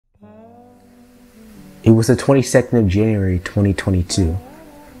It was the 22nd of January 2022.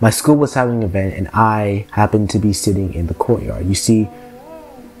 My school was having an event and I happened to be sitting in the courtyard. You see,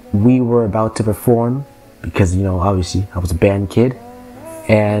 we were about to perform because, obviously I was a band kid.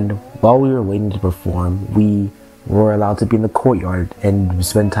 And while we were waiting to perform, we were allowed to be in the courtyard and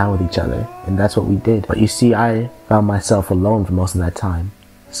spend time with each other. And that's what we did. But you see, I found myself alone for most of that time.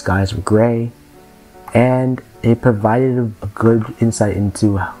 The skies were gray, and it provided a good insight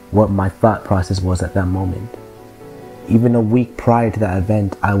into what my thought process was at that moment. Even a week prior to that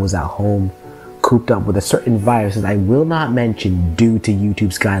event, I was at home, cooped up with a certain virus that I will not mention due to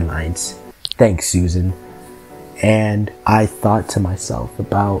YouTube's guidelines. Thanks, Susan. And I thought to myself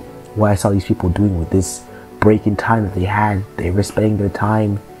about what I saw these people doing with this break in time that they had. They were spending their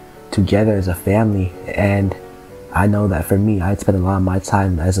time together as a family, and I know that for me, I'd spent a lot of my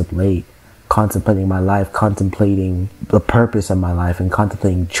time as of late contemplating my life, contemplating the purpose of my life, and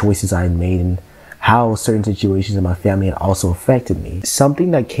contemplating choices I had made and how certain situations in my family had also affected me.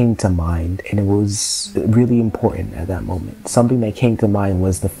 Something that came to mind, and it was really important at that moment, something that came to mind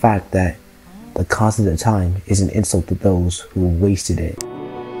was the fact that the concept of time is an insult to those who wasted it.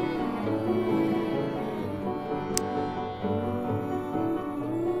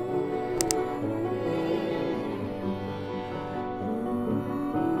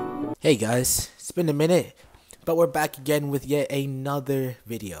 Hey guys, it's been a minute, but we're back again with yet another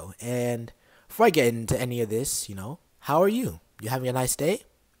video. And before I get into any of this, how are you? You having a nice day?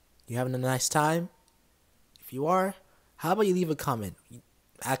 You having a nice time? If you are, how about you leave a comment?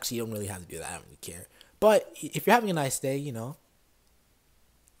 Actually, you don't really have to do that, I don't really care. But if you're having a nice day,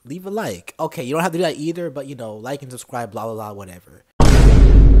 leave a like. Okay, you don't have to do that either, but like and subscribe, blah blah blah, whatever.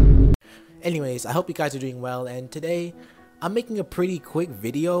 Anyways, I hope you guys are doing well, and today I'm making a pretty quick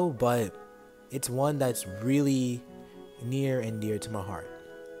video, but it's one that's really near and dear to my heart.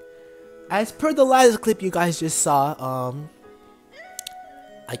 As per the last clip you guys just saw,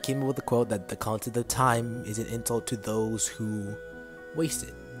 I came up with the quote that the concept of time is an insult to those who waste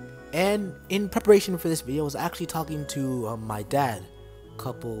it. And in preparation for this video, I was actually talking to my dad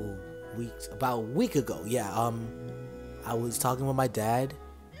about a week ago. I was talking with my dad,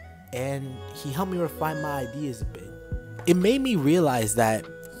 and he helped me refine my ideas a bit. It made me realize that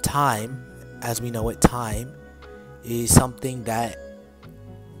time, as we know it, time is something that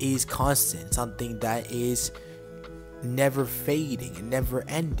is constant, something that is never fading and never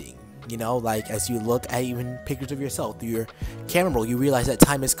ending. Like as you look at even pictures of yourself through your camera roll, you realize that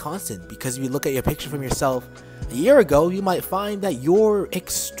time is constant, because if you look at your picture from yourself a year ago, you might find that you're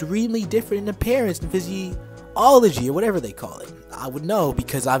extremely different in appearance and physiology, or whatever they call it. I would know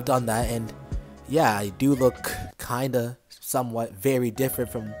because I've done that, and yeah, I do look kinda somewhat very different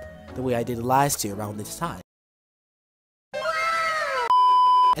from the way I did last year around this time.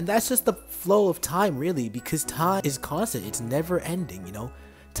 And that's just the flow of time, really, because time is constant. It's never ending,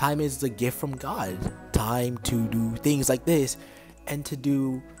 Time is the gift from God. Time to do things like this and to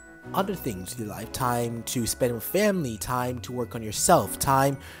do other things in your life. Time to spend with family, time to work on yourself,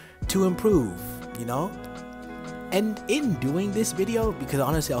 time to improve, And in doing this video, because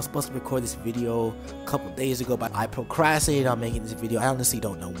honestly I was supposed to record this video a couple days ago, but I procrastinated on making this video. I honestly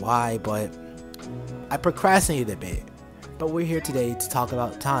don't know why, but I procrastinated a bit. But we're here today to talk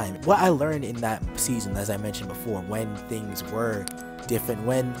about time. What I learned in that season, as I mentioned before, when things were different,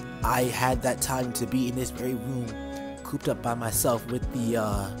 when I had that time to be in this very room, cooped up by myself with the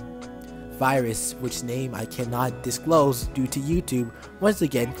virus, which name I cannot disclose due to YouTube. Once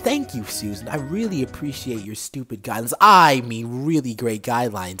again, thank you, Susan. I really appreciate your stupid guidelines. I mean, really great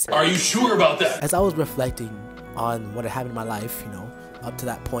guidelines. Are you sure about that? As I was reflecting on what had happened in my life, up to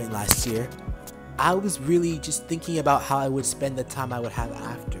that point last year, I was really just thinking about how I would spend the time I would have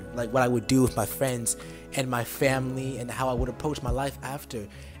after, like what I would do with my friends and my family, and how I would approach my life after.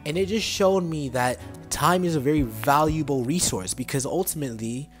 And it just showed me that time is a very valuable resource, because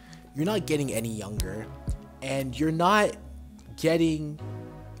ultimately you're not getting any younger and you're not getting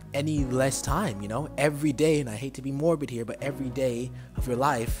any less time. Every day, and I hate to be morbid here, but every day of your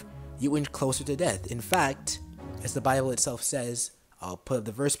life you inch closer to death. In fact, as the Bible itself says, I'll put up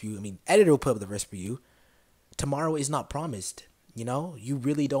the verse for you, editor will put up the verse for you, tomorrow is not promised. You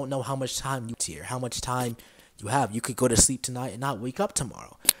really don't know how much time you here, how much time you have. You could go to sleep tonight and not wake up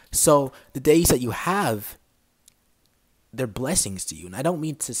tomorrow. So the days that you have, they're blessings to you. And I don't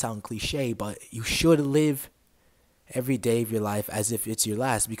mean to sound cliche, but you should live every day of your life as if it's your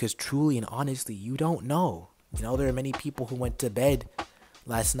last, because truly and honestly, you don't know. There are many people who went to bed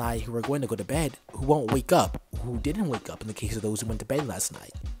last night, who are going to go to bed, who won't wake up, who didn't wake up in the case of those who went to bed last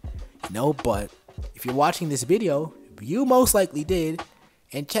night. But if you're watching this video, you most likely did,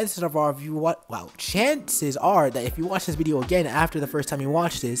 And chances are chances are that if you watch this video again after the first time you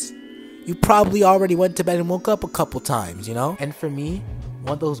watched this, you probably already went to bed and woke up a couple times, you know? And for me,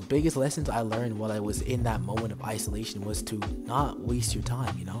 one of those biggest lessons I learned while I was in that moment of isolation was to not waste your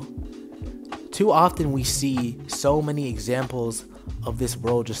time, you know? Too often we see so many examples of this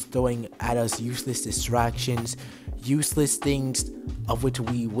world just throwing at us useless distractions, useless things of which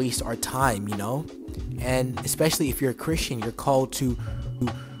we waste our time, you know? And especially if you're a Christian, you're called to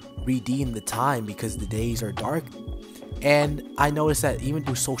redeem the time because the days are dark. And I noticed that even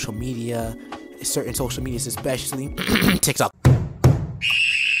through social media, certain social medias, especially TikTok.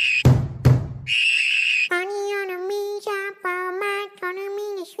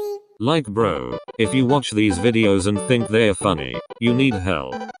 Like bro, if you watch these videos and think they're funny, you need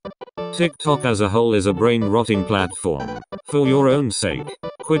help. TikTok as a whole is a brain-rotting platform. For your own sake,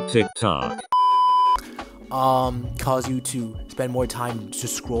 quit TikTok. Cause you to spend more time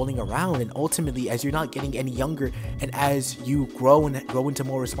just scrolling around, and ultimately, as you're not getting any younger and as you grow into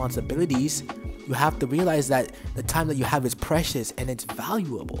more responsibilities, you have to realize that the time that you have is precious and it's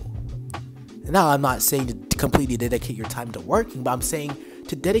valuable. Now, I'm not saying to completely dedicate your time to working, but I'm saying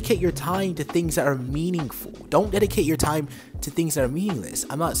to dedicate your time to things that are meaningful. Don't dedicate your time to things that are meaningless.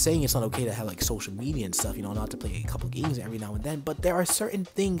 I'm not saying it's not okay to have like social media and stuff, you know, not to play a couple games every now and then, but there are certain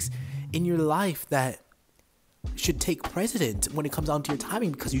things in your life that should take precedent when it comes down to your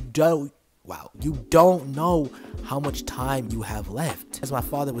timing, because you don't know how much time you have left. As my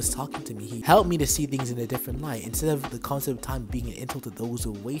father was talking to me, he helped me to see things in a different light. Instead of the concept of time being an insult to those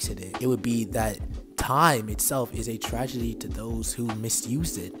who wasted it, it would be that time itself is a tragedy to those who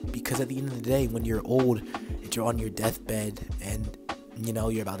misused it. Because at the end of the day, when you're old and you're on your deathbed and you know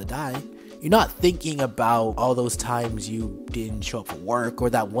you're about to die, you're not thinking about all those times you didn't show up for work or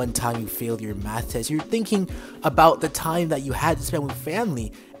that one time you failed your math test. You're thinking about the time that you had to spend with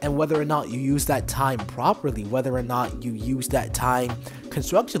family and whether or not you used that time properly, whether or not you used that time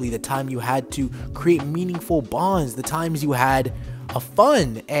constructively, the time you had to create meaningful bonds, the times you had a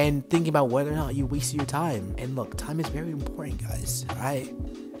fun, and thinking about whether or not you wasted your time. And look, time is very important, guys, right?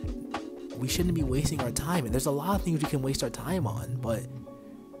 We shouldn't be wasting our time. And there's a lot of things we can waste our time on, but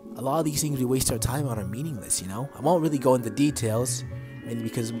a lot of these things we waste our time on are meaningless, you know? I won't really go into details, mainly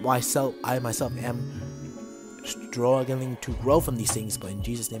because I myself am struggling to grow from these things, but in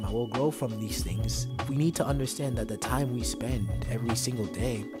Jesus' name I will grow from these things. We need to understand that the time we spend every single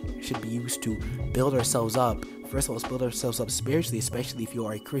day should be used to build ourselves up. First of all, let's build ourselves up spiritually, especially if you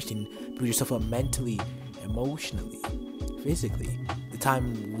are a Christian. Build yourself up mentally, emotionally, physically. The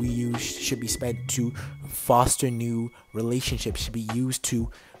time we use should be spent to foster new relationships, should be used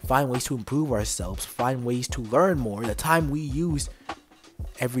to find ways to improve ourselves, find ways to learn more. The time we use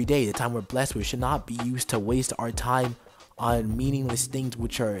every day, the time we're blessed with, should not be used to waste our time on meaningless things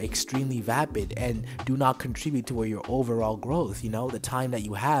which are extremely vapid and do not contribute to your overall growth. You know, the time that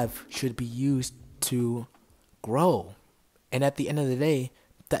you have should be used to grow. And at the end of the day,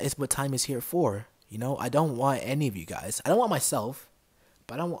 that is what time is here for. You know, I don't want any of you guys, I don't want myself,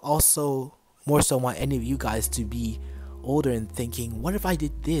 but I don't also more so want any of you guys to be older and thinking, what if I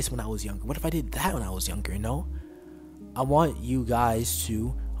did this when I was younger? What if I did that when I was younger, you know? I want you guys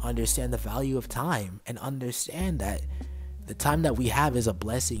to understand the value of time and understand that the time that we have is a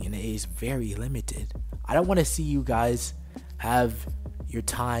blessing and it is very limited. I don't want to see you guys have your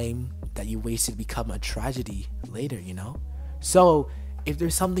time that you wasted become a tragedy later, you know? So if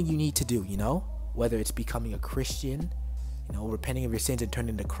there's something you need to do, you know, whether it's becoming a Christian, you know, repenting of your sins and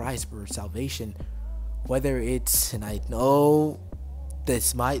turning to Christ for salvation, whether it's, and I know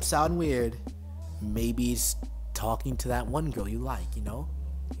this might sound weird, maybe it's talking to that one girl you like, you know,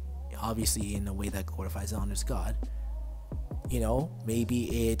 obviously in a way that glorifies and honors God. You know,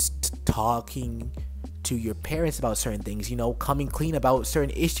 maybe it's talking to your parents about certain things, you know, coming clean about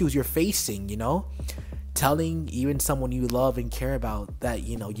certain issues you're facing, you know, telling even someone you love and care about that,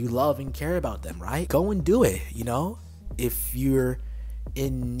 you know, you love and care about them, right? Go and do it, you know. If you're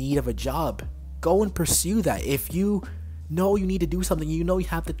in need of a job, go and pursue that. If you know you need to do something, you know you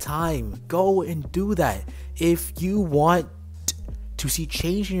have the time, go and do that. If you want to see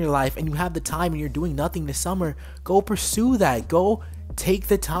change in your life and you have the time and you're doing nothing this summer, go pursue that. Go take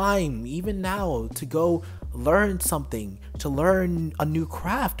the time, even now, to go learn something, to learn a new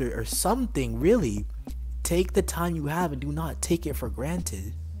craft or something. Really, take the time you have and do not take it for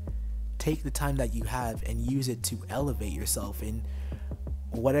granted. Take the time that you have and use it to elevate yourself in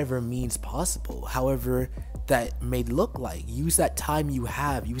whatever means possible, however that may look like. Use that time you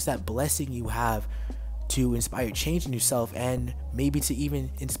have, use that blessing you have to inspire change in yourself and maybe to even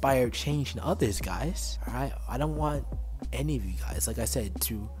inspire change in others, guys. All right, I don't want any of you guys, like I said,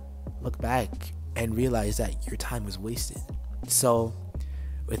 to look back and realize that your time was wasted. So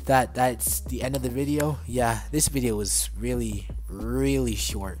with that, that's the end of the video. Yeah, this video was really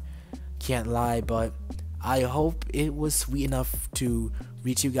short, can't lie, but I hope it was sweet enough to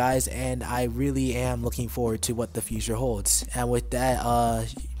reach you guys, and I really am looking forward to what the future holds. And with that,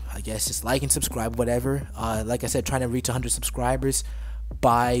 I guess just like and subscribe, whatever. Like I said, trying to reach 100 subscribers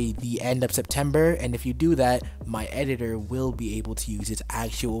by the end of September, and if you do that, my editor will be able to use its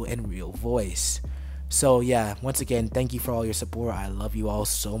actual and real voice. So yeah, once again, thank you for all your support. I love you all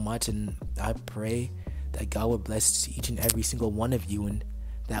so much, and I pray that God would bless each and every single one of you, and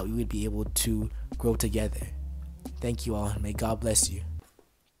that we would be able to grow together. Thank you all. May God bless you.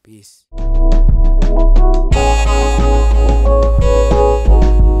 Peace.